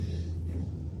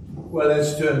Well,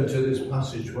 let's turn to this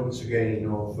passage once again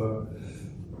of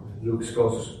Luke's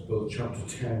Gospel, chapter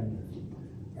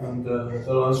 10, and the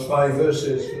last 5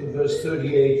 verses, from verse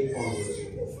 38 onwards.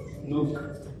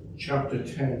 Luke chapter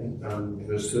 10 and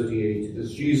verse 38.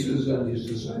 As Jesus and his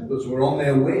disciples were on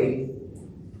their way,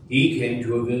 he came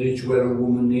to a village where a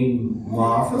woman named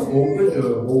Martha opened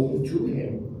her home to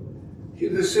him. She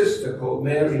had a sister called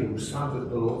Mary who sat at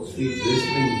the Lord's feet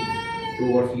listening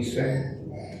to what he said.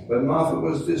 But Martha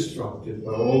was distracted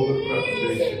by all the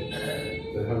preparation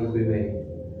that had to be made.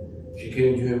 She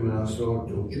came to him and asked, Lord,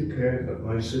 don't you care that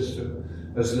my sister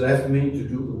has left me to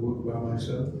do the work by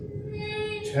myself?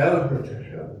 Tell her to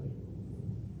help.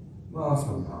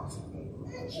 Martha, Martha,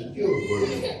 said, you're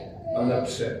worried and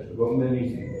upset about many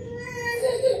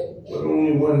things. But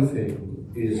only one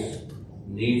thing is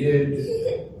needed.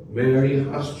 Mary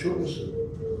has chosen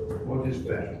what is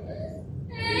better.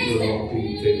 It will not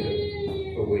be taken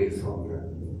away from her.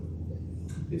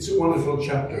 It's a wonderful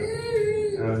chapter,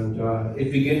 and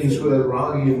it begins with a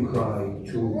rallying cry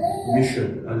to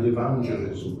mission and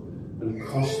evangelism and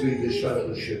costly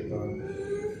discipleship.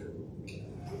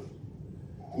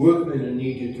 Workmen are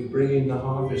needed to bring in the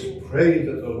harvest. Pray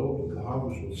that the Lord of the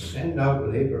harvest will send out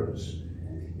laborers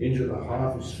into the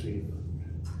harvest field.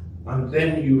 And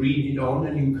then you read it on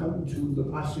and you come to the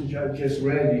passage I just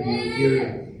read in your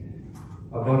hearing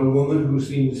about a woman who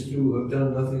seems to have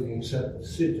done nothing except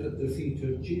sit at the feet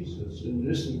of Jesus and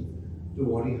listen to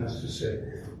what he has to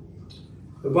say.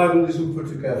 The Bible isn't put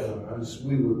together as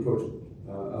we would put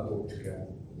a book together.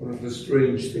 One of the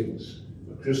strange things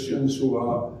for Christians who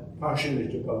are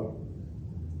passionate about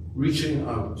reaching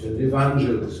out and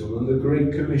evangelism and the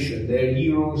Great Commission, their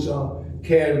heroes are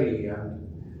Carey and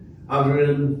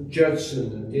Adrian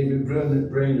Judson and David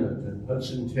Brainerd and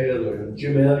Hudson Taylor and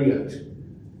Jim Elliot.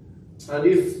 And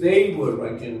if they were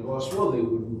writing the gospel, they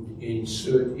wouldn't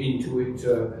insert into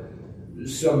it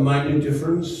some minor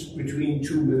difference between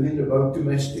two women about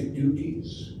domestic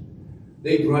duties.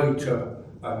 They'd write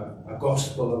a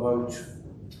gospel about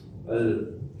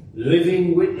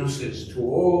living witnesses to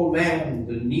all men,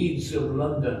 the needs of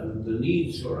London and the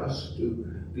needs for us to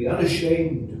be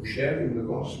unashamed of sharing the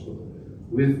gospel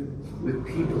with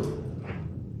people.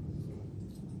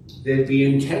 There'd be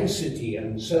intensity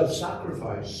and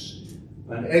self-sacrifice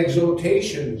and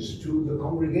exhortations to the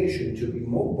congregation to be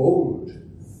more bold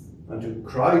and to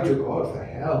cry to God for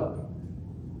help.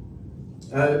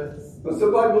 But the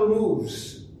Bible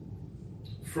moves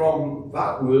from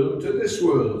that world to this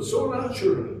world so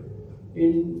naturally.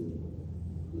 In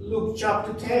Luke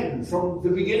chapter 10, from the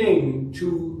beginning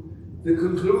to the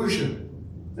conclusion.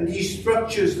 And he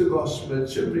structures the gospel.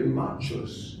 It's simply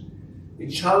matchless. It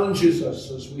challenges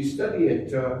us as we study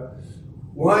it.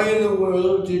 Why in the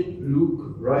world did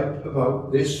Luke write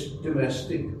about this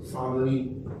domestic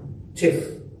family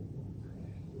tiff?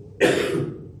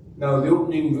 Now, the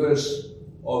opening verse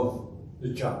of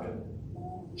the chapter,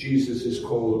 Jesus is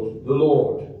called the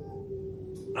Lord.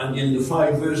 And in the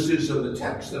 5 verses of the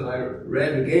text that I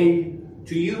read again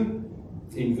to you,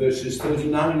 in verses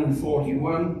 39 and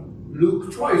 41,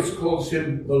 Luke twice calls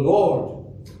him the Lord.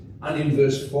 And in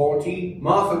verse 40,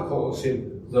 Martha calls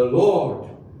him the Lord.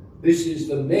 This is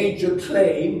the major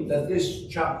claim that this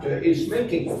chapter is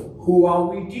making. Who are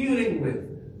we dealing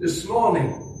with this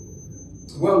morning?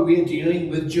 Well, we're dealing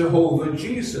with Jehovah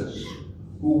Jesus,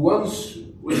 who once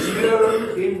was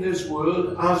here in this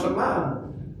world as a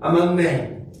man among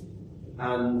men,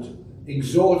 and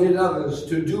exhorted others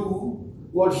to do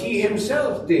what he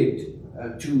himself did,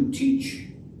 to teach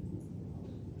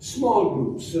small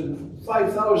groups and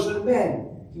 5,000 men.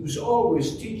 He was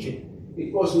always teaching.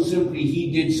 It wasn't simply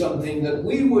he did something that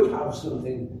we would have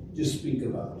something to speak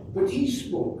about, but he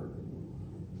spoke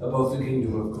about the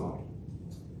kingdom of God.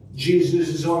 Jesus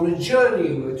is on a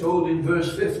journey, we're told in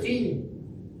verse 15.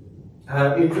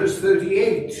 In verse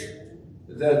 38,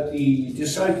 that the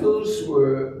disciples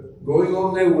were going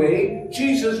on their way.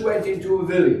 Jesus went into a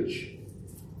village.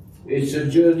 It's a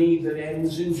journey that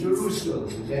ends in Jerusalem.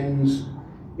 It ends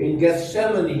in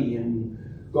Gethsemane and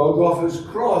Golgotha's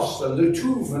cross and the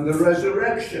tomb and the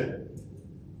resurrection.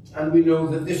 And we know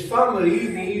that this family,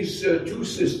 these 2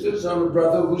 sisters and a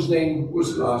brother whose name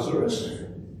was Lazarus,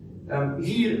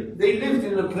 they lived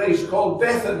in a place called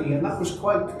Bethany, and that was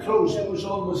quite close. It was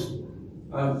almost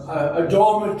a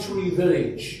dormitory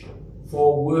village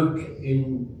for work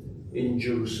in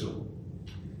Jerusalem.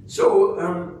 So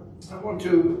I want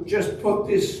to just put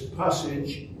this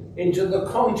passage into the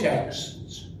context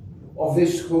of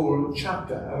this whole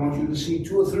chapter. I want you to see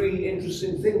 2 or 3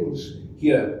 interesting things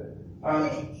here.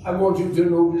 I want you to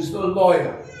notice the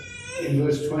lawyer in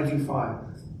verse 25.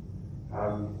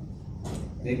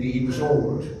 Maybe he was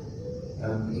old.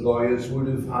 Lawyers would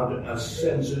have had a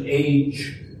sense of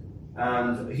age,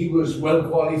 and he was well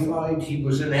qualified, he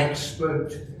was an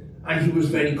expert, and he was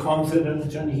very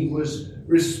confident, and he was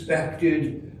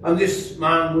respected. And this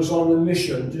man was on a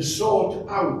mission to sort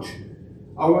out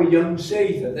our young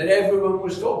Saviour that everyone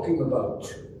was talking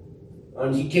about.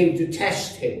 And he came to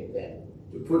test him then,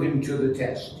 to put him to the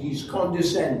test. He's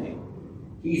condescending.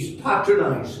 He's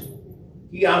patronizing.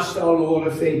 He asked our Lord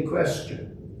a fake question.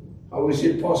 How is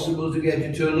it possible to get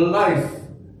eternal life?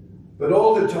 But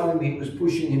all the time he was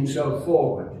pushing himself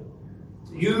forward,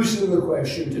 using the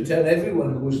question to tell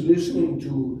everyone who was listening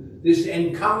to this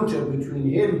encounter between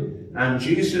him and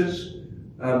Jesus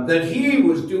that he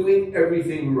was doing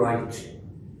everything right.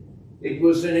 It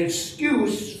was an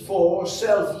excuse for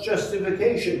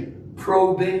self-justification,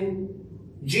 probing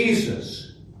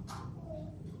Jesus.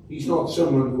 He's not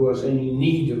someone who has any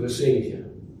need of a Saviour.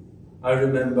 I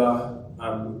remember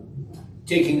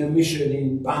taking a mission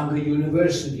in Bangor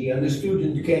University, and a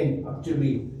student came up to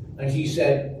me and he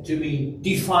said to me,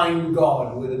 "Define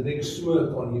God," with a big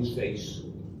smirk on his face.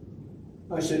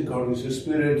 I said, "God is a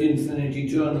spirit, infinite,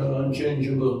 eternal,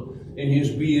 unchangeable, in his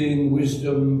being,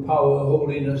 wisdom, power,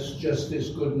 holiness, justice,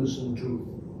 goodness, and truth."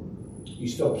 He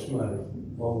stopped smiling.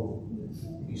 "Oh,"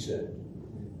 he said.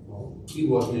 Oh, he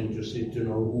wasn't interested to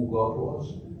know who God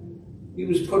was. He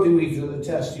was putting me to the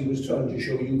test. He was trying to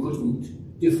show you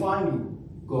couldn't define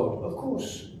God. Of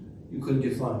course, you can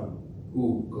define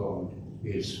who God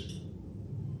is.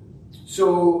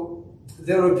 So,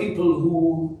 there are people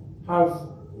who have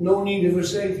no need of a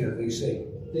Saviour, they say.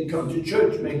 They come to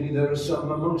church. Maybe there are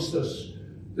some amongst us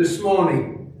this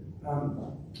morning.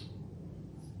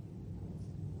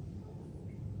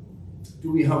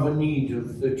 Do we have a need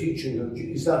of the teaching of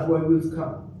Jesus? Is that why we've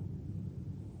come?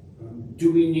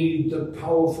 Do we need the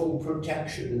powerful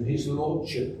protection of his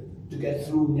Lordship to get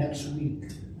through next week?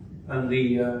 And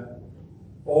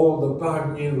all the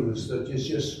bad news that is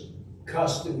just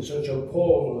casting such a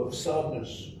pall of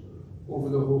sadness over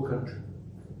the whole country.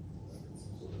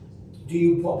 Do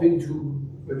you pop into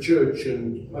a church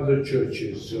and other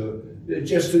churches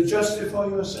just to justify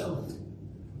yourself?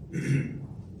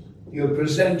 You're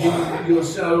presenting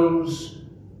yourselves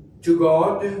to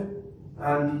God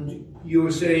and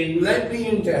you're saying, "Let me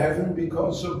into heaven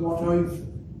because of what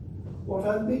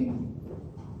I've been,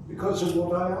 because of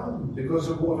what I am, because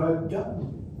of what I've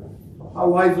done,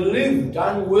 how I've lived.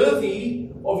 I'm worthy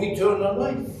of eternal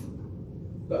life."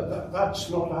 That's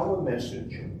not our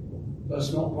message.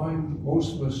 That's not why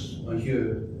most of us are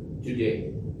here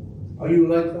today. Are you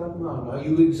like that man? Are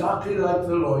you exactly like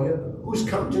the lawyer who's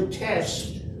come to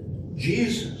test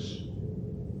Jesus?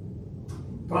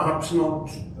 Perhaps not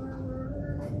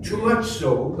too much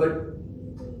so, but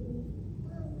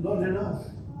not enough.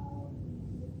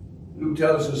 Luke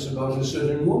tells us about a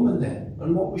certain woman there.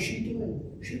 And what was she doing?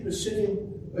 She was sitting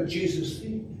at Jesus'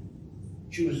 feet.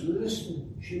 She was listening.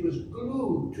 She was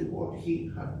glued to what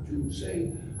he had to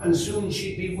say. And soon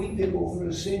she'd be weeping over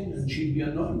her sin, and she'd be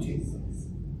anointing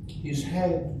his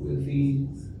head with the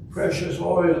precious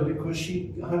oil, because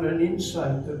she had an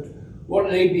insight that what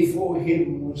lay before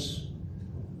him was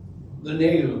the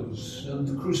nails and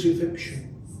the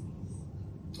crucifixion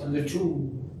and the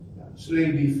tomb that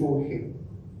lay before him.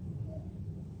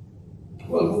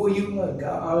 Well, who are you like?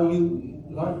 Are you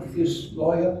like this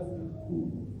lawyer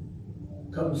who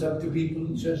comes up to people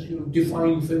and says,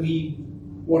 "Define for me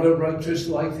what a righteous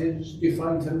life is,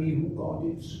 define for me who God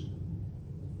is"?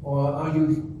 Or are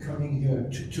you coming here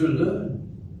to learn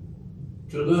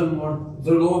what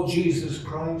the Lord Jesus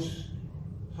Christ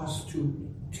has to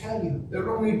tell you? There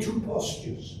are only two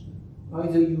postures.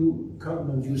 Either you come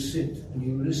and you sit and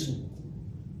you listen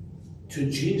to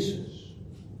Jesus,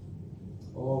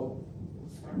 or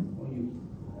you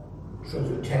try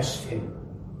to test him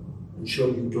and show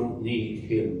you don't need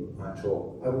him at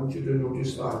all. I want you to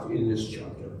notice that in this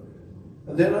chapter.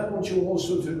 And then I want you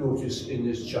also to notice in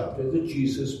this chapter that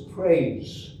Jesus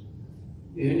prays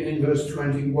in verse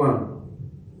 21.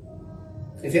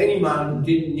 If any man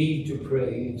didn't need to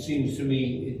pray, it seems to me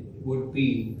it would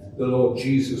be the Lord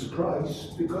Jesus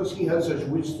Christ, because he has such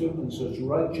wisdom and such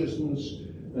righteousness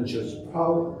and such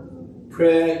power.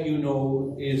 Prayer,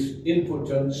 is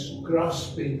impotence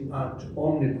grasping at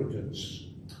omnipotence.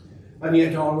 And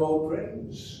yet our Lord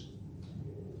prays.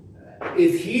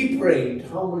 If he prayed,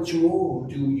 how much more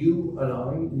do you and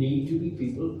I need to be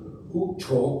people who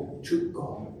talk to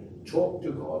God? Talk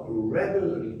to God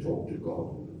regularly, talk to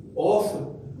God often.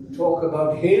 Talk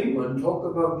about him and talk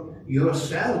about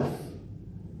yourself.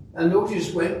 And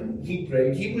notice when he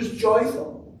prayed, he was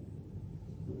joyful.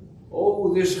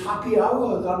 oh, this happy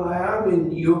hour that I am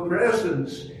in your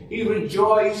presence. He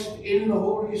rejoiced in the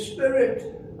Holy Spirit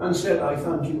and said, I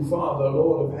thank you, Father,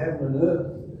 Lord of heaven and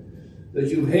earth, that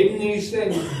you've hidden these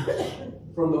things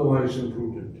from the wise and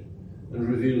prudent and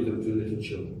revealed them to little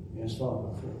children. Yes,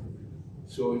 Father.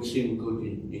 So it seemed good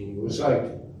in your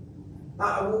sight.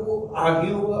 Are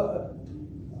you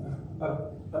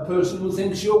a person who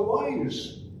thinks you're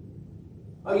wise?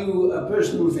 Are you a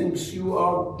person who thinks you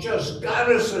are just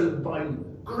garrisoned by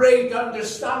great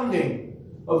understanding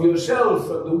of yourself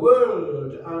and the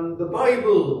world and the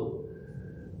Bible?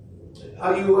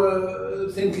 Are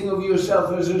you thinking of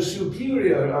yourself as a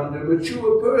superior and a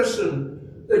mature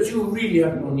person, that you really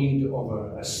have no need of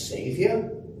a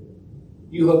Saviour?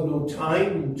 You have no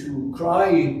time to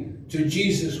cry to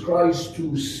Jesus Christ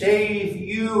to save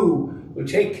you? But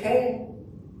take care.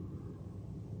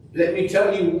 Let me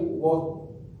tell you what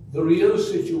the real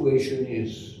situation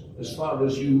is as far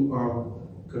as you are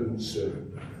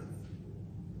concerned.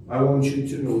 I want you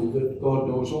to know that God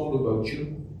knows all about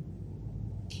you,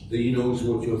 that He knows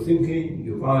what you're thinking,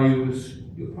 your values,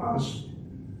 your past,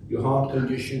 your heart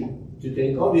condition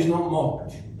today. God is not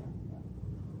mocked.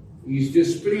 He's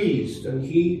displeased, and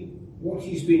what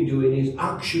He's been doing is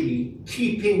actually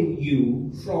keeping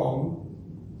you from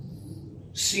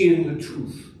seeing the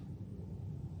truth.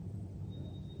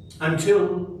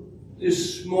 Until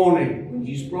this morning, when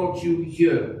He's brought you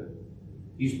here.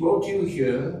 He's brought you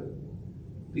here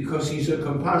because He's a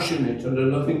compassionate and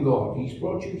a loving God. He's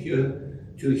brought you here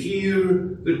to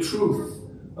hear the truth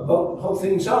about how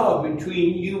things are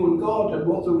between you and God and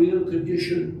what the real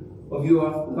condition of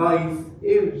your life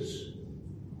is.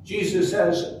 Jesus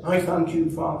says, I thank you,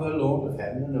 Father, Lord of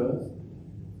heaven and earth.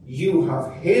 You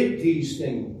have hid these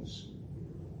things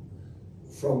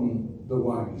from the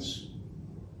wise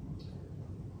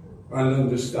and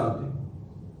understanding.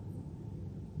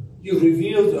 You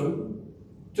reveal them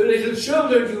to little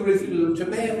children. You reveal them to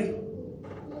Mary.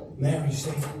 Mary's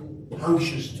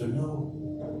anxious to know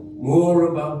more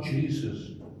about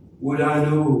Jesus. Would I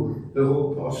know? The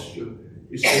whole posture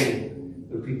is saying,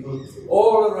 the people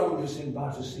all around us in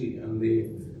Battersea, and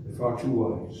they're far too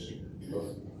wise,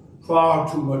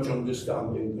 far too much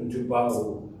understanding, and to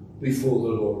bow before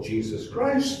the Lord Jesus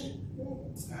Christ.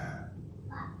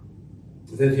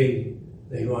 That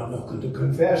they are not going to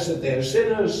confess that they're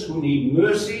sinners who need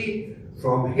mercy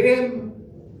from Him.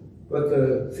 But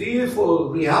the fearful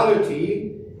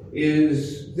reality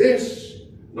is this: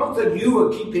 not that you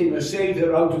are keeping a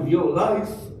Saviour out of your life.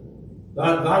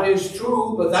 That is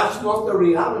true, but that's not the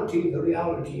reality. The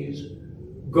reality is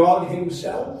God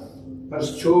Himself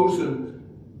has chosen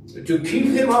to keep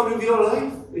Him out of your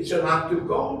life. It's an act of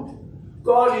God.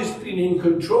 God has been in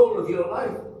control of your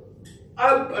life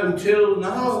up until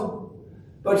now.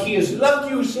 But He has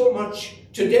loved you so much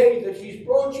today that He's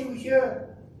brought you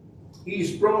here.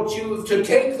 He's brought you to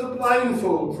take the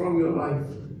blindfold from your life,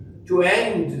 to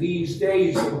end these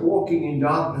days of walking in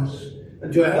darkness,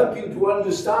 and to help you to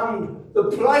understand the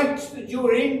plight that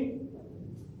you're in.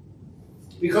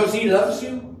 Because He loves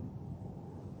you.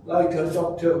 Like a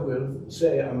doctor will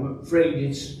say, I'm afraid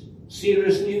it's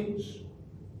serious news.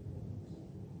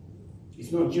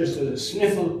 It's not just a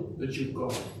sniffle that you've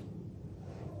got.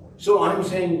 So I'm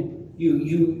saying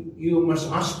you must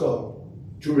ask God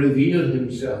to reveal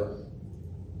Himself,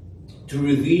 to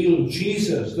reveal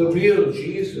Jesus, the real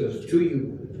Jesus, to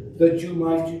you, that you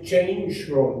might change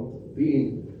from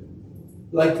being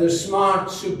like the smart,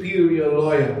 superior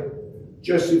lawyer,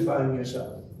 justifying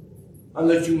yourself, and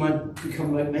that you might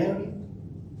become like Mary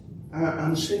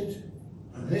and sit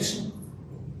and listen.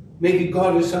 Maybe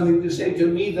God has something to say to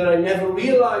me that I never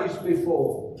realized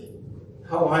before,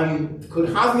 how I could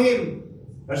have Him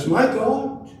as my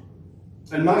God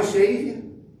and my Saviour.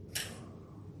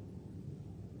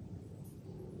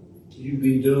 You've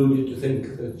been deluded to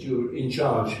think that you're in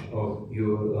charge of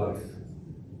your life.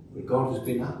 But God has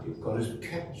been active. God has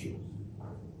kept you.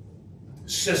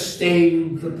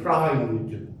 Sustained the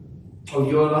pride of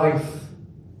your life.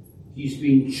 He's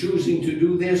been choosing to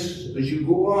do this as you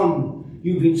go on.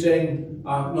 You've been saying,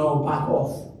 no, back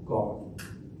off, God.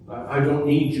 I don't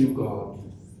need you, God.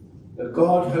 That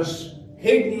God has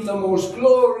hidden the most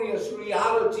glorious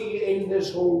reality in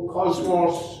this whole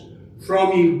cosmos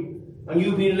from you. And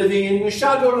you've been living in the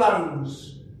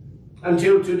shadowlands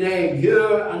until today,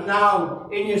 here and now.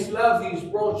 In His love, He's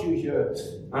brought you here.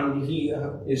 And He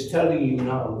is telling you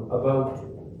now about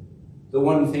the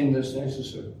one thing that's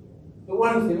necessary. The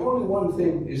one thing, only one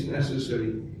thing is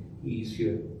necessary. He's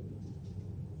here.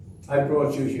 I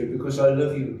brought you here because I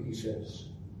love you, He says.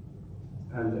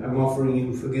 And I'm offering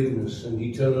you forgiveness and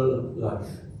eternal life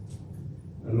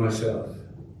and myself.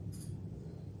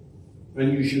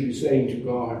 And you should be saying to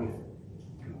God,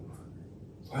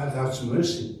 well, that's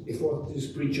mercy. If what this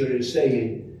preacher is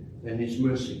saying, then it's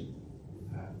mercy.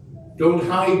 Don't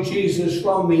hide Jesus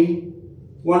from me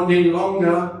one day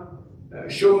longer.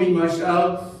 Show me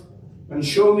myself and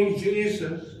show me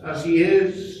Jesus as he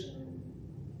is.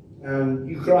 And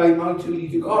you cry mightily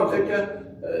to God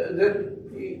that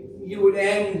you would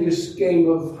end this game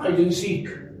of hide and seek.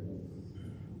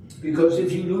 Because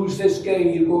if you lose this game,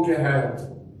 you go to hell.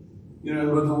 You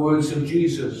know the words of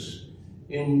Jesus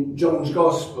in John's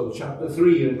Gospel, chapter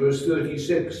 3 and verse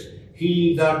 36.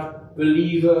 He that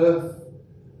believeth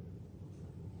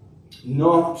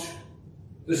not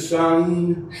the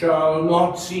Son shall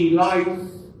not see life,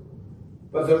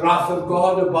 but the wrath of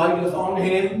God abideth on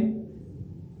him.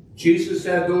 Jesus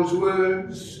said those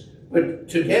words, but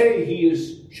today he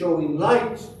is showing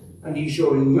light and he's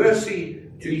showing mercy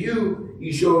to you.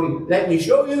 He's showing, let me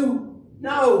show you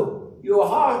now your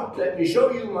heart. Let me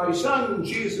show you my Son,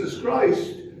 Jesus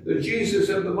Christ, the Jesus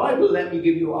of the Bible. Let me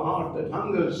give you a heart that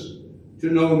hungers to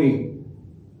know me.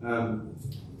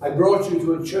 I brought you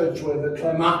to a church where the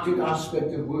climactic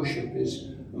aspect of worship is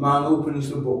a man opens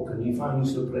the book and he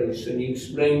finds the place and he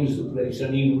explains the place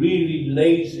and he really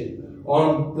lays it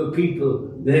on the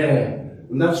people there.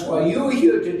 And that's why you're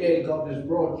here today. God has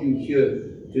brought you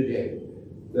here today,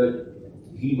 that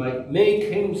he might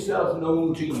make himself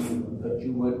known to you, that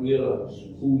you might realize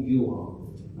who you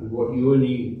are and what your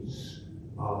needs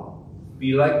are.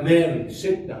 Be like Mary.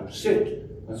 Sit now.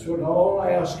 Sit. That's what all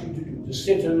I ask you to do, to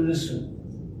sit and listen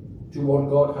to what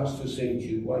God has to say to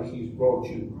you, why he's brought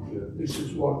you here. This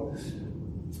is what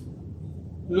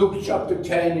Luke chapter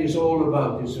 10 is all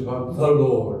about. It's about the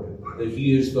Lord, that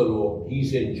he is the Lord.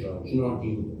 He's in charge, not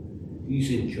you.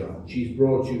 He's in charge. He's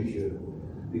brought you here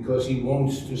because he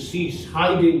wants to cease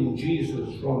hiding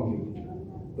Jesus from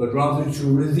you, but rather to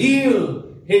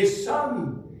reveal his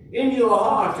Son in your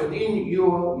heart and in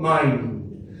your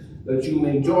mind, that you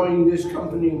may join this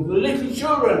company of the little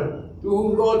children to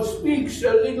whom God speaks,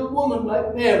 a little woman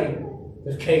like Mary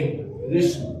that came,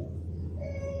 listened,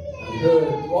 and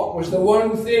heard what was the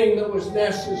one thing that was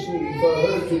necessary for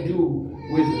her to do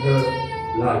with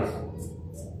her life.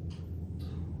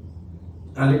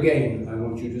 And again, I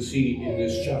want you to see in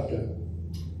this chapter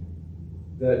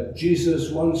that Jesus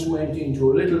once went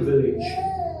into a little village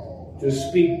to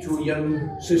speak to a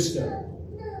young sister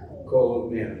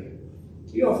called Mary.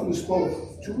 He often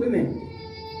spoke to women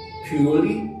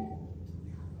purely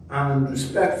and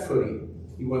respectfully.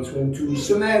 He once went to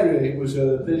Samaria. It was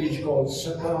a village called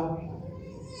Sychar,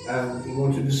 and he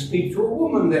wanted to speak to a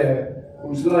woman there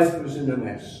whose life was in a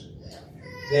mess.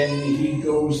 Then he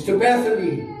goes to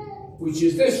Bethany, which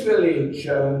is this village,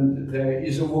 and there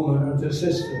is a woman and her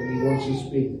sister, and he wants to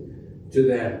speak to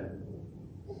them.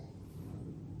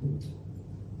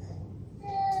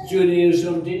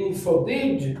 Judaism didn't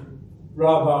forbid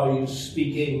rabbis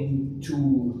speaking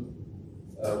to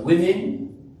women,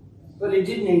 but it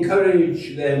didn't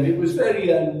encourage them. It was very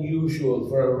unusual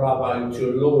for a rabbi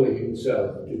to lower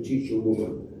himself to teach a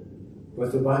woman.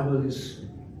 But the Bible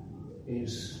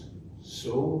is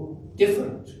so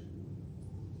different.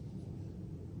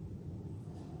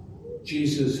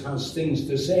 Jesus has things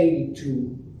to say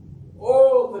to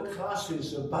all the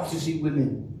classes of Baptist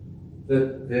women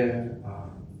that there are.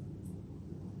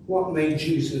 What may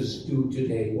Jesus do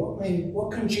today?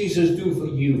 What can Jesus do for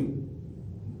you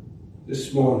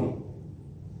this morning?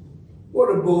 What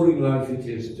a boring life it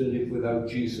is to live without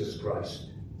Jesus Christ.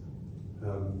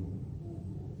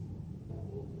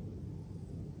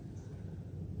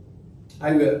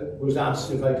 I was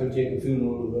asked if I could take a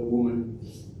funeral of a woman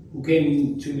who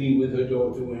came to me with her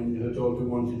daughter when her daughter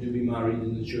wanted to be married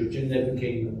in the church and never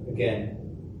came again.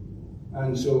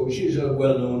 And so she's a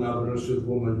well-known Aberystwyth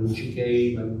woman, and she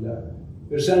came, and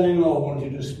her son-in-law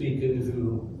wanted to speak at the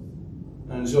funeral.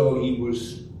 And so he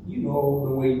was, you know,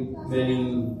 the way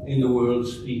men in the world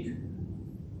speak.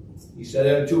 He said,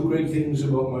 "There are two great things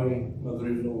about my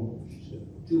mother-in-law." She said,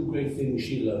 two great things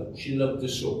she loved. She loved the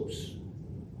soaps.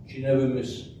 She never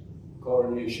missed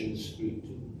Coronation Street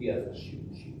and the others. She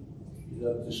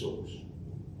loved the soaps.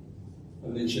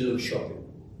 And then she loved shopping.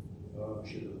 Oh,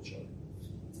 she loved shopping.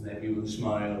 And everyone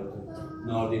smiled and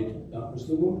nodded. That was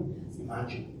the woman.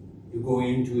 Imagine, you're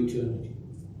going into eternity.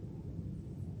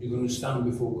 You're going to stand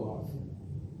before God.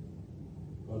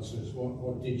 God says,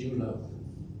 what did you love?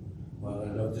 Well,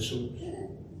 I love the soaps.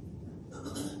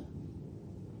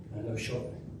 I love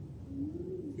shopping.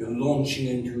 You're launching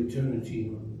into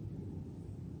eternity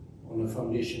on a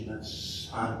foundation that's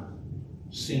sand,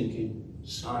 sinking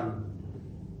sand.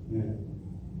 Yeah.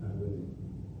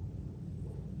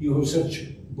 You have such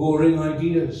boring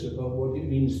ideas about what it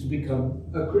means to become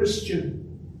a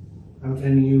Christian. I'm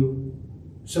telling you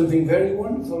something very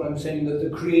wonderful. I'm saying that the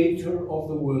Creator of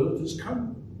the world has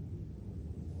come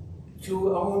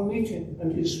to our meeting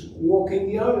and is walking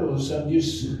the aisles and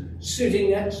is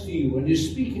sitting next to you and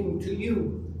is speaking to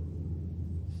you.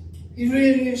 He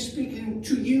really is speaking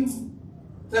to you.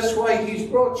 That's why he's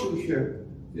brought you here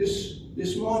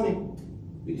this morning.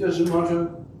 It doesn't matter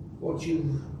what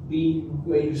you've been,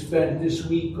 where you spent this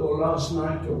week or last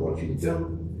night or what you've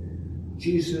done.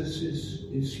 Jesus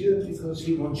is here because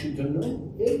he wants you to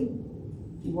know him.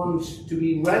 He wants to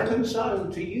be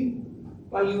reconciled to you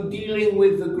by you dealing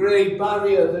with the great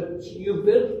barrier that you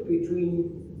built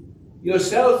between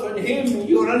yourself and him,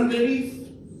 your unbelief.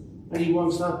 And he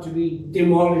wants that to be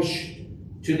demolished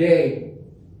today.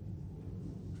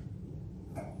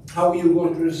 How are you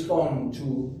going to respond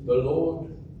to the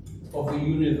Lord of the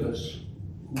universe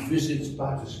who visits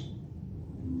Battersea?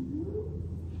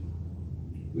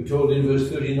 We're told in verse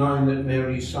 39 that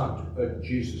Mary sat at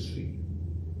Jesus' feet.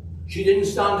 She didn't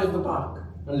stand at the back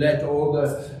and let all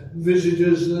the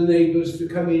visitors and the neighbours to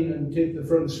come in and take the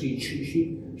front seat.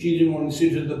 She didn't want to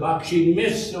sit at the back. She'd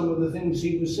missed some of the things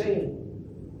he was saying.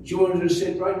 She wanted to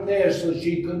sit right there so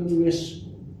she couldn't miss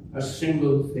a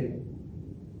single thing.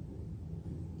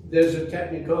 There's a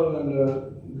technical and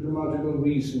a grammatical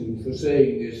reason for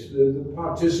saying this. The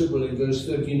participle in verse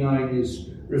 39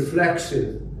 is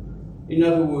reflexive. In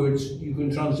other words, you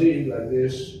can translate it like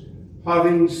this: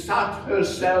 having sat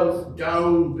herself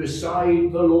down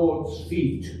beside the Lord's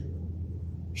feet,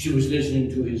 she was listening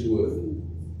to his word.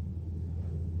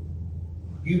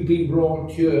 You've been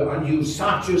brought here and you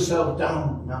sat yourself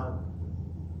down now,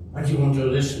 and you want to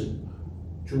listen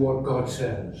to what God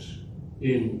says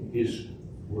in his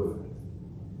word.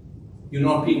 You're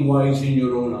not being wise in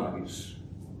your own eyes.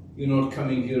 You're not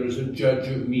coming here as a judge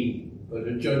of me, but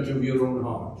a judge of your own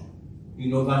heart. You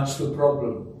know that's the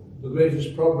problem. The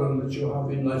greatest problem that you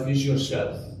have in life is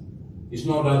yourself. It's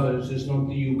not others. It's not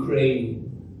the Ukraine.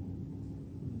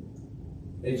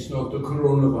 It's not the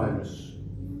coronavirus.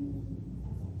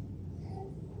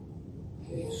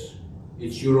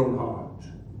 It's your own heart,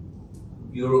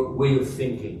 your way of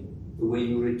thinking, the way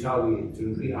you retaliate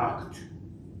and react.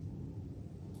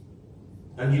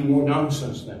 And you want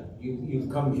answers then. You've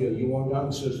come here, you want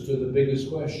answers to the biggest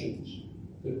questions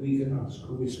that we can ask.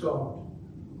 Who is God?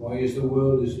 Why is the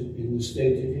world in the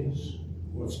state it is?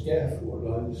 What's death? What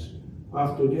lies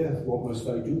after death? What must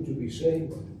I do to be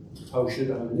saved? How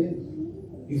should I live?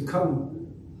 You've come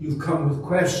with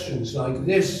questions like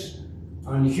this,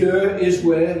 and here is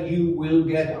where you will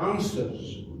get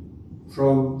answers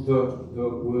from the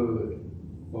Word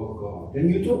of God.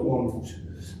 And you don't want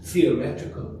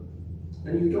theoretical,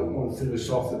 and you don't want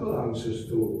philosophical answers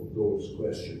to those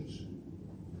questions.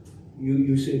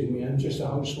 You say to me, I'm just a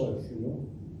housewife, you know.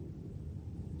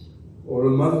 Or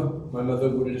a mother. My mother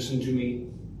would listen to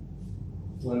me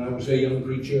when I was a young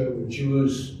preacher, when she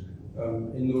was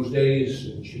in those days,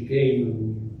 and she came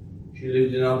and she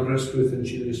lived in Aberystwyth, and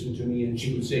she listened to me, and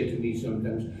she would say to me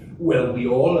sometimes, well, we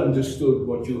all understood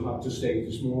what you had to say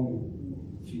this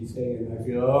morning. She'd say, and I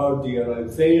feel, oh dear, I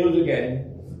failed again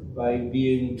by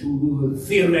being too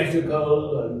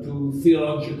theoretical and too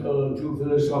theological and too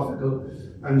philosophical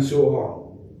and so on.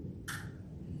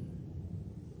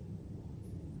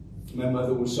 My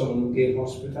mother was someone who gave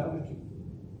hospitality.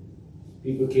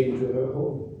 People came to her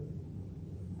home.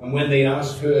 And when they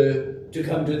asked her to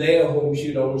come to their home,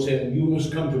 she'd always say, you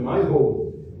must come to my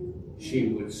home. She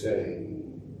would say,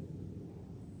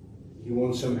 you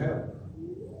want some help?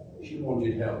 She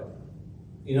wanted help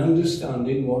in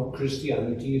understanding what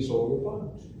Christianity is all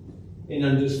about.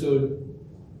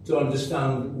 To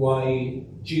understand why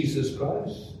Jesus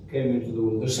Christ came into the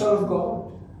world, the Son of God,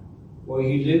 why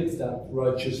he lived that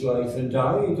righteous life and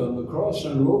died on the cross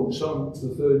and rose on the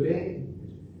third day.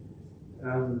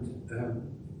 And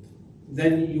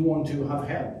then you want to have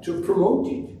help to promote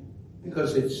it,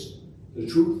 because it's the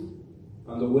truth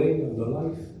and the way and the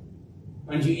life.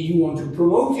 And you want to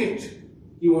promote it.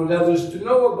 You want others to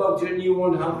know about it, and you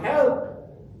want to have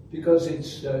help, because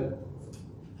it's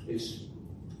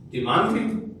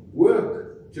demanding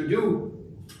work to do.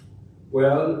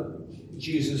 Well,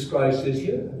 Jesus Christ is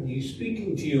here, and he's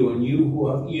speaking to you, and you who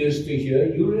have ears to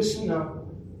hear, you listen now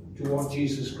to what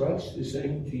Jesus Christ is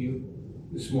saying to you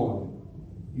this morning.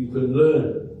 You can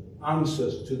learn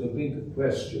answers to the big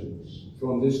questions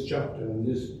from this chapter and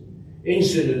this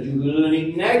incident. You can learn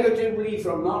it negatively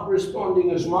from not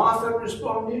responding as Martha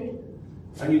responded,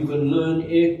 and you can learn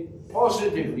it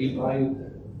positively by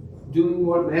doing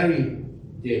what Mary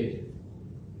did.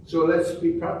 So let's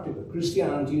be practical.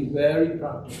 Christianity is very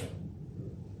practical.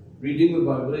 Reading the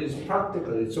Bible is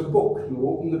practical. It's a book. You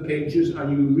open the pages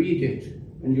and you read it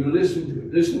and you listen to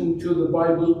it. Listening to the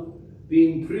Bible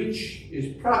being preached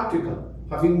is practical.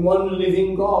 Having one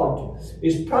living God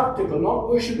is practical. Not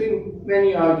worshipping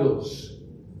many idols.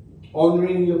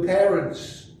 Honouring your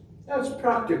parents. That's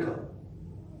practical.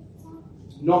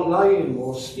 Not lying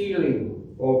or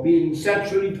stealing or being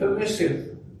sexually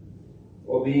permissive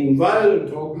or being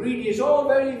violent or greedy is all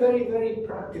very, very, very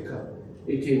practical.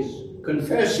 It is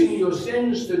confessing your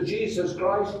sins to Jesus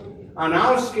Christ and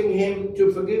asking him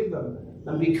to forgive them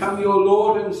and become your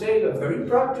Lord and Savior. Very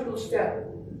practical step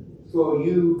for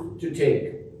you to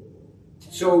take.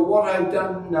 So what I've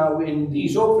done now in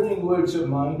these opening words of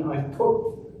mine, I've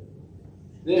put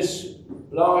this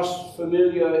last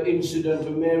familiar incident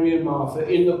of Mary and Martha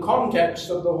in the context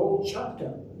of the whole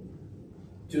chapter,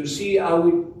 to see how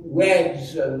it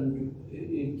weds and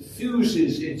it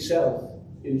fuses itself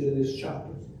into this chapter.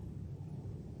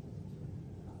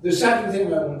 The second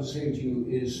thing I want to say to you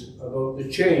is about the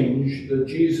change that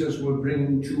Jesus will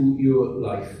bring to your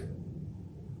life.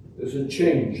 There's a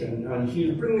change, and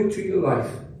he'll bring it to your life.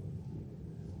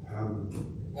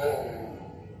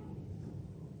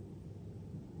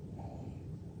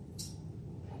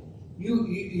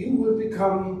 You will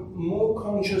become more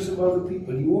conscious of other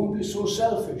people. You won't be so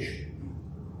selfish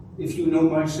if you know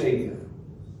my Saviour.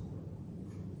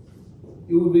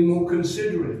 You will be more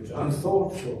considerate and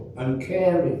thoughtful and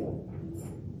caring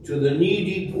to the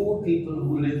needy poor people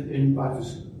who live in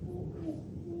Battersea.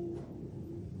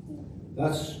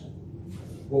 That's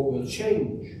what will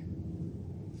change.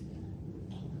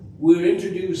 We're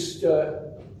introduced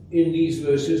in these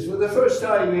verses for the first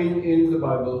time in the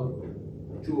Bible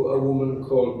to a woman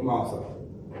called Martha.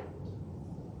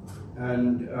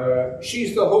 And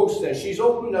she's the hostess. She's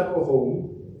opened up a home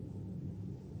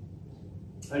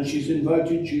and she's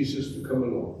invited Jesus to come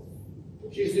along.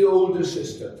 She's the older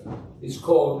sister. It's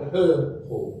called her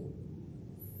home.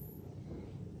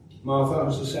 Martha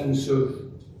has a sense of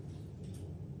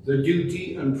the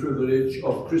duty and privilege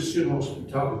of Christian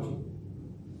hospitality.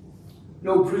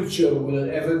 No preacher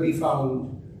will ever be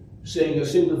found saying a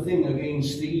single thing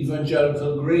against the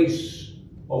evangelical grace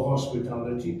of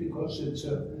hospitality, because it's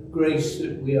a grace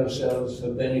that we ourselves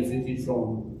have benefited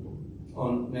from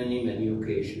on many, many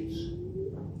occasions.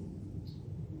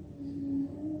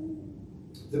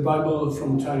 The Bible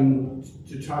from time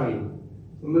to time,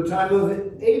 from the time of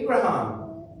Abraham,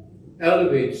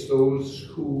 elevates those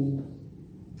who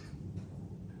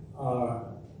are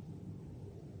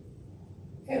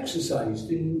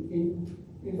exercised in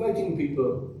inviting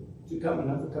people to come and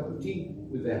have a cup of tea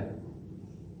with them.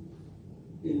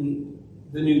 In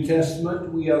the New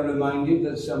Testament, we are reminded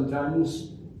that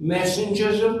sometimes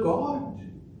messengers of God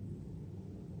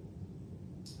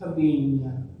have been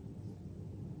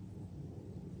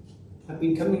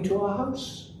coming to our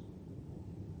house.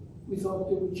 We thought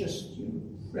they were just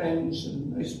friends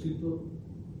and nice people,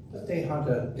 but they had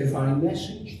a divine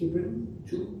message to bring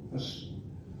to us.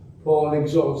 Paul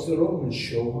exhorts the Romans,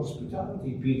 show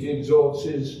hospitality. Peter exhorts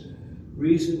his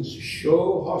reasons,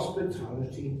 show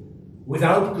hospitality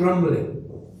without grumbling.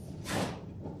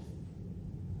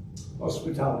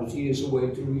 Hospitality is a way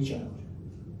to reach out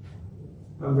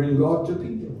and bring God to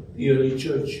people. The early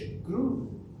church grew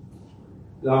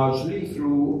largely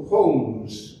through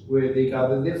homes where they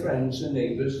gathered their friends and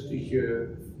neighbours to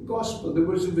hear the gospel. There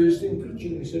was a visiting preacher.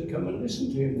 They said, come and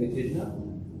listen to him. They did not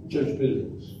church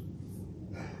buildings.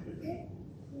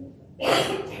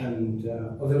 And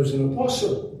there was an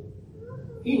apostle.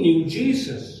 He knew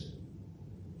Jesus.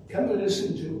 Come and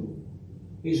listen to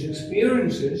his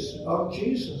experiences of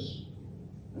Jesus.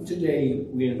 And today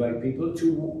we invite people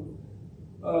to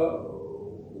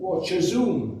watch a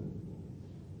Zoom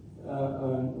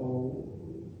or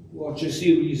watch a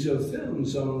series of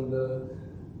films on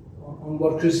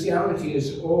what Christianity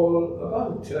is all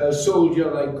about. A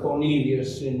soldier like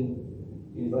Cornelius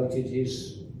invited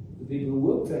the people who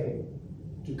worked for him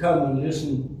to come and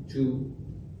listen to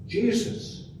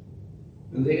Jesus.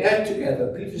 And they ate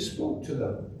together. Peter spoke to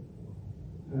them.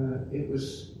 It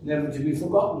was never to be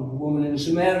forgotten. A woman in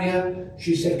Samaria,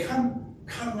 she said, come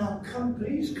now, come,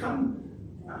 please, come.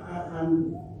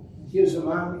 And here's a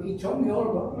man, he told me all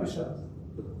about myself.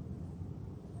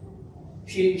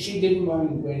 She didn't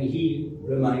mind when he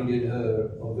reminded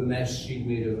her of the mess she'd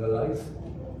made of her life,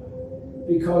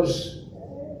 because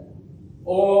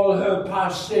all her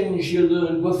past sins she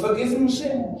learned were forgiven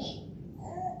sins.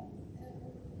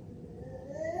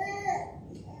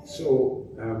 So,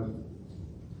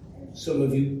 some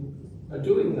of you are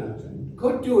doing that and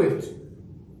could do it.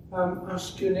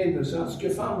 Ask your neighbours, ask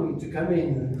your family to come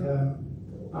in,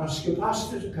 and ask your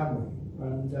pastor to come in,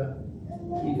 And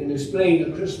he can explain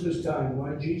at Christmas time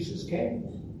why Jesus came,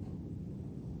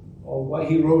 or why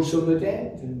he rose from the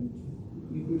dead, and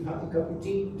we would have a cup of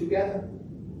tea together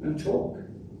and talk.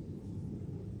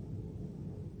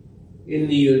 In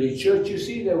the early church, you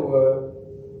see, there were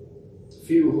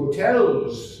few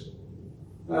hotels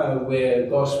where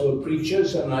gospel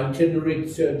preachers and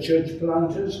itinerant church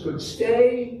planters could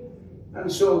stay,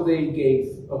 and so they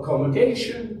gave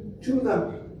accommodation to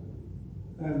them.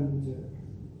 And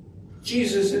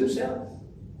Jesus himself,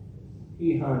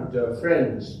 he had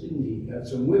friends, didn't he? He had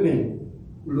some women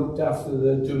who looked after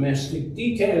the domestic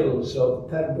details of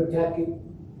peripatetic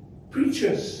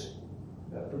preachers,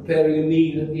 preparing a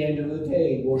meal at the end of the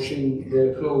day, washing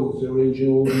their clothes,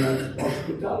 arranging overnight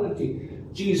hospitality.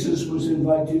 Jesus was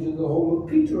invited to the home of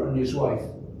Peter and his wife.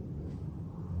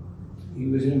 He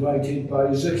was invited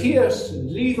by Zacchaeus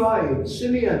and Levi and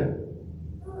Simeon.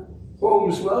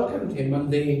 Homes welcomed him,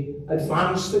 and they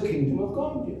advanced the kingdom of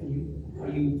God. Are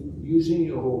you using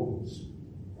your homes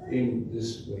in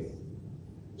this way?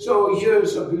 So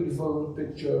here's a beautiful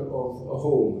picture of a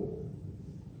home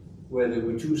where there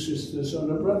were two sisters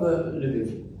and a brother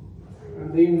living.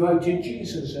 And they invited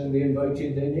Jesus, and they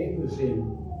invited their neighbors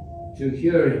in to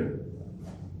hear him.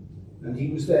 And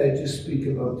he was there to speak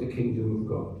about the kingdom of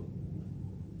God.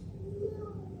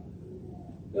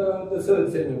 The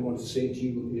third thing I want to say to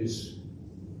you is,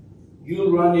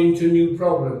 you'll run into new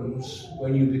problems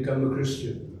when you become a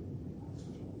Christian.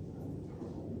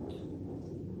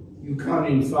 You can,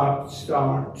 in fact,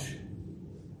 start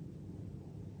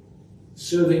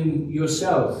serving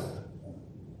yourself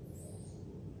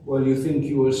while you think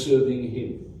you are serving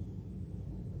him.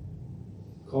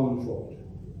 Comfort.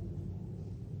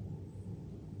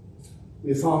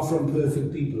 We're far from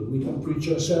perfect people. We don't preach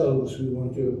ourselves. We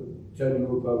want to tell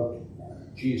you about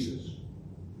Jesus.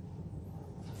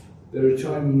 There are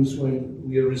times when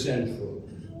we are resentful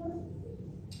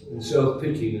and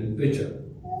self-pitying and bitter.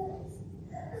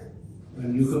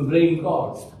 And you can blame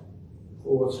God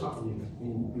for what's happening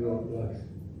in your life.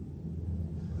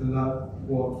 And that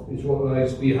is what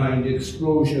lies behind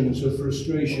explosions of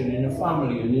frustration in a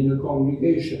family and in a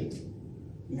congregation.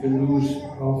 We can lose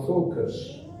our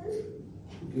focus.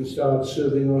 We can start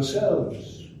serving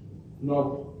ourselves,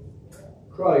 not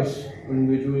Christ, when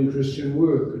we're doing Christian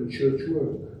work and church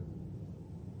work.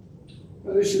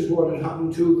 And this is what had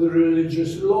happened to the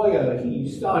religious lawyer. He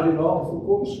started off, of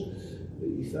course,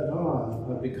 he thought,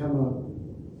 I've become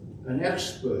an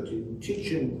expert in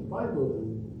teaching the Bible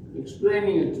and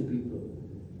explaining it to people.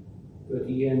 But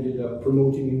he ended up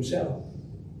promoting himself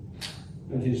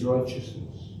and his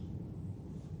righteousness.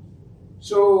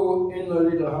 So in the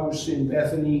little house in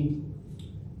Bethany,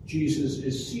 Jesus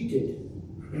is seated,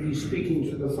 and he's speaking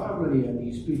to the family, and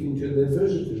he's speaking to the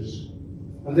visitors.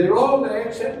 And they're all there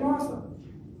except Martha,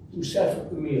 who set up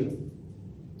the meal.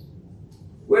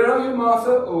 Where are you,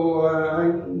 Martha? Oh,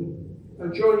 I'll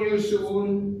join you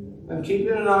soon. I'm keeping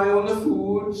an eye on the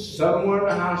food. Someone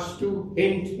has to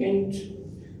hint.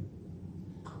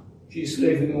 She's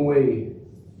slaving away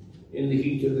in the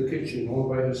heat of the kitchen all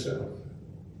by herself.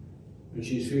 And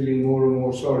she's feeling more and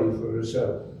more sorry for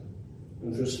herself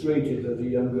and frustrated that the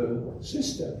younger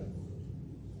sister,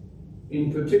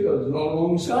 in particular, is not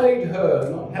alongside her,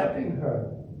 not helping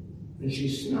her. And she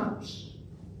snaps.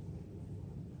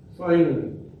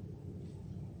 Finally,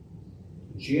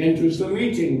 she enters the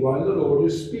meeting while the Lord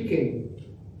is speaking.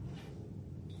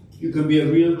 You can be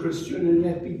a real Christian and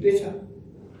yet be bitter.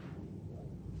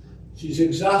 She's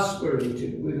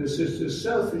exasperated with her sister's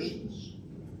selfishness.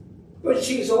 But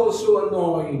she's also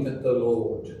annoyed at the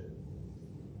Lord.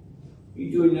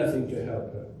 He's doing nothing to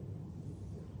help her.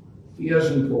 He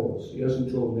hasn't paused. He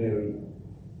hasn't told Mary,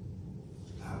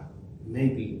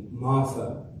 maybe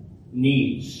Martha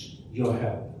needs your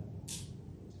help.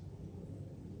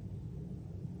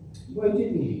 Why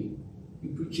didn't he?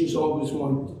 You preachers always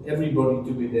want everybody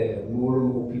to be there, more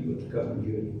and more people to come and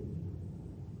hear you.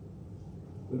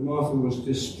 But Martha was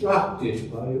distracted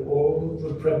by all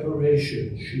the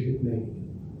preparations she had made.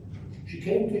 She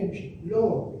came to him, she said,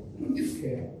 Lord, don't you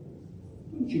care?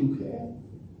 Don't you care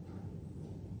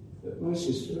that my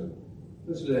sister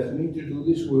has left me to do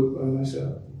this work by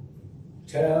myself?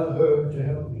 Tell her to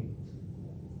help me.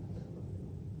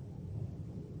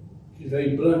 She's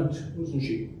very blunt, wasn't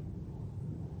she?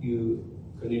 You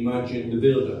can imagine the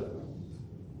build-up,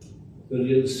 the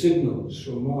little signals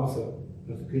from Martha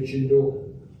at the kitchen door,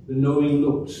 the knowing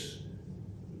looks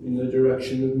in the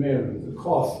direction of Mary, the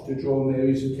cough to draw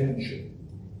Mary's attention,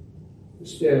 the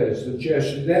stares, the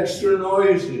gestures, the extra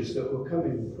noises that were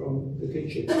coming from the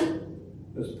kitchen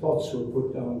as pots were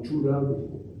put down too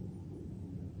loudly,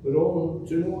 but all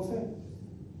to no effect.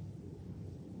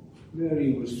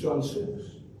 Mary was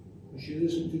transfixed. She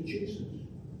listened to Jesus.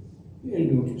 You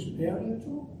didn't notice Mary at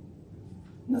all.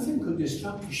 Nothing could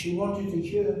distract her. She wanted to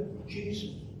hear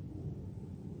Jesus.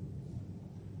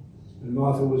 And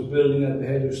Martha was building up a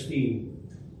head of steam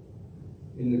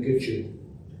in the kitchen.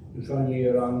 And finally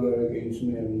her anger against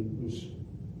Mary was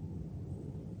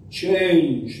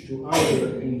changed to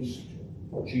anger against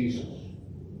Jesus.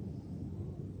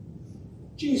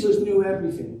 Jesus knew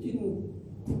everything.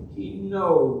 Didn't he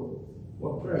know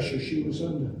what pressure she was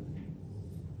under?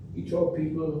 He taught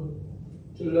people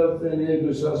to love their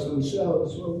neighbours as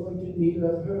themselves. Well, why didn't he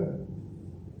love her?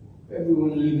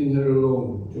 Everyone leaving her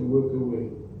alone to work away.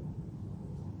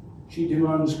 She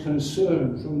demands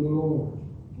concern from the Lord.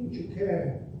 Don't you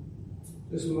care?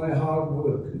 Doesn't my hard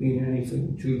work mean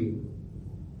anything to you?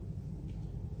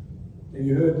 Have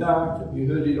you heard that? Have you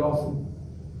heard it often?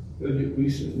 Heard it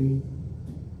recently?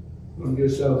 Found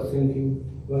yourself thinking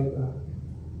like that?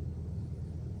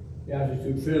 The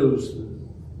attitude fills the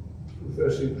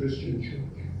professing Christian church.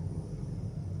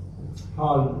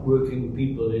 Hard-working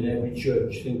people in every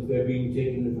church think they're being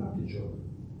taken advantage of,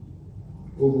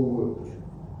 overworked,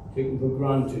 taken for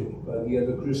granted by the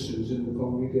other Christians in the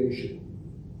congregation.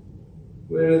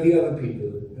 Where are the other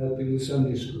people helping with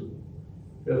Sunday school,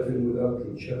 helping with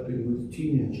outreach, helping with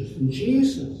teenagers? And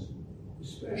Jesus is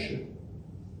special.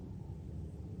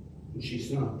 And she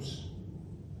snaps.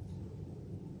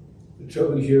 The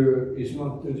trouble here is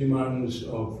not the demands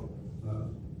of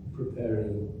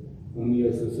preparing a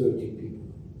meal for 30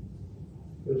 people,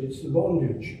 but it's the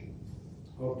bondage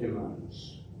of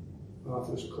demands.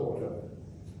 Martha's caught up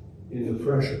in the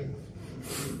pressure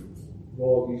of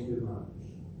all these demands.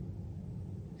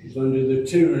 She's under the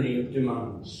tyranny of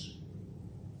demands.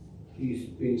 She's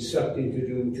been sucked into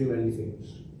doing too many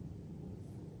things.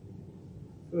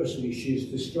 Firstly, she's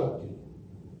distracted.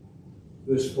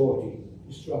 Verse 40,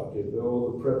 distracted by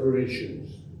all the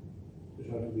preparations that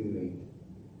had to be made.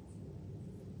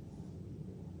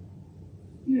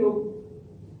 You know,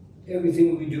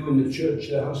 everything we do in the church,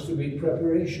 there has to be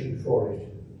preparation for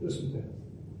it, doesn't there?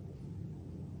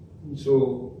 And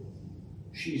so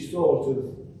she's thought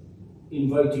of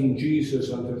inviting Jesus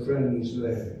and her friends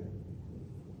there.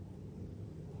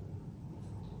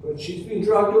 But she's been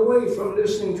dragged away from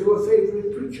listening to her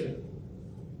favourite preacher.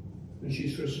 And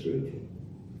she's frustrated.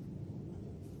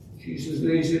 Jesus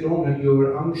lays it on her. You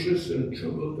are anxious and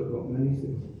troubled about many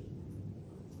things.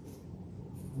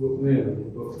 About Mary,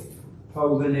 about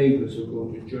how the neighbours are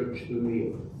going to judge the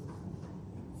meal.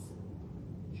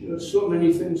 She has so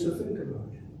many things to think about.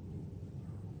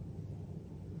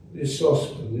 This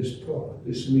saucepan, this pot,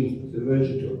 this meat, the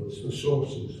vegetables, the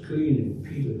sauces, cleaning,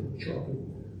 peeling, chopping,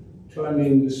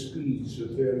 timing the speeds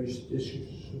of various dishes.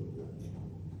 So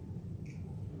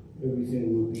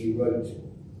everything will be right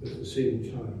at the same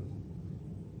time.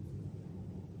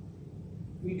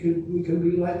 We can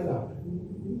be like that.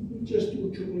 We just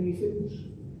do too many things.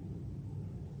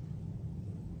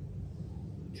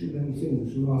 Too many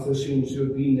things. Martha seems to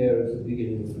have been there at the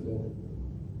beginning of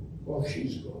that. Off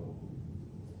she's gone.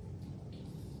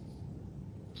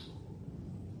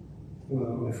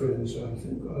 Well, my friends, I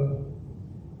think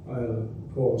I'll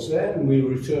pause there and we'll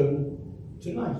return tonight.